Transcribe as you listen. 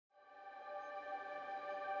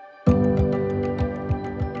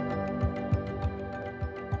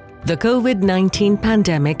The COVID-19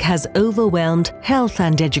 pandemic has overwhelmed health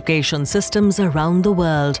and education systems around the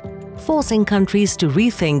world, forcing countries to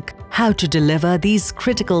rethink how to deliver these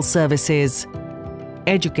critical services.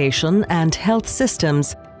 Education and health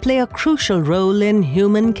systems play a crucial role in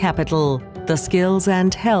human capital, the skills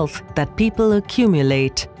and health that people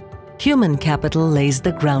accumulate. Human capital lays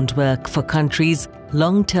the groundwork for countries'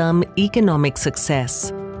 long-term economic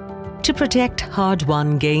success. To protect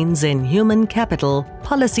hard-won gains in human capital,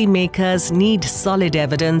 policymakers need solid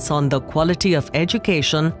evidence on the quality of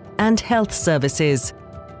education and health services.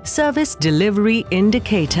 Service Delivery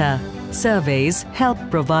Indicator surveys help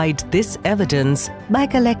provide this evidence by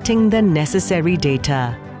collecting the necessary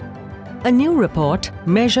data. A new report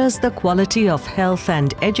measures the quality of health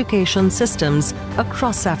and education systems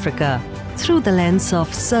across Africa through the lens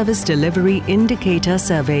of Service Delivery Indicator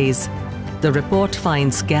surveys. The report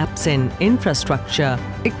finds gaps in infrastructure,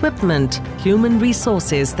 equipment, human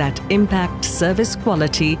resources that impact service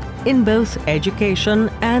quality in both education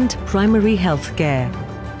and primary health care.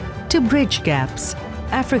 To bridge gaps,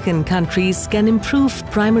 African countries can improve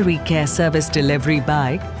primary care service delivery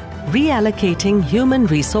by reallocating human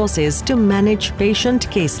resources to manage patient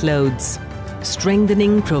caseloads,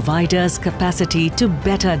 strengthening providers' capacity to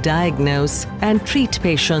better diagnose and treat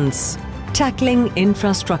patients, tackling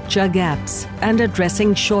infrastructure gaps, and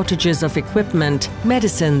addressing shortages of equipment,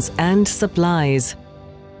 medicines, and supplies.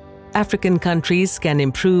 African countries can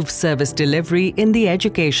improve service delivery in the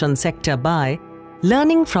education sector by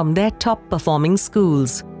learning from their top-performing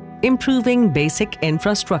schools, improving basic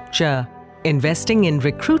infrastructure, investing in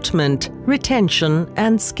recruitment, retention,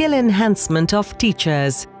 and skill enhancement of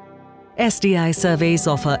teachers. SDI surveys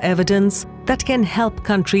offer evidence that can help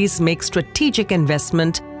countries make strategic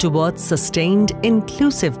investment towards sustained,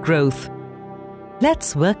 inclusive growth.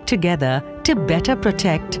 Let's work together to better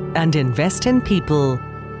protect and invest in people.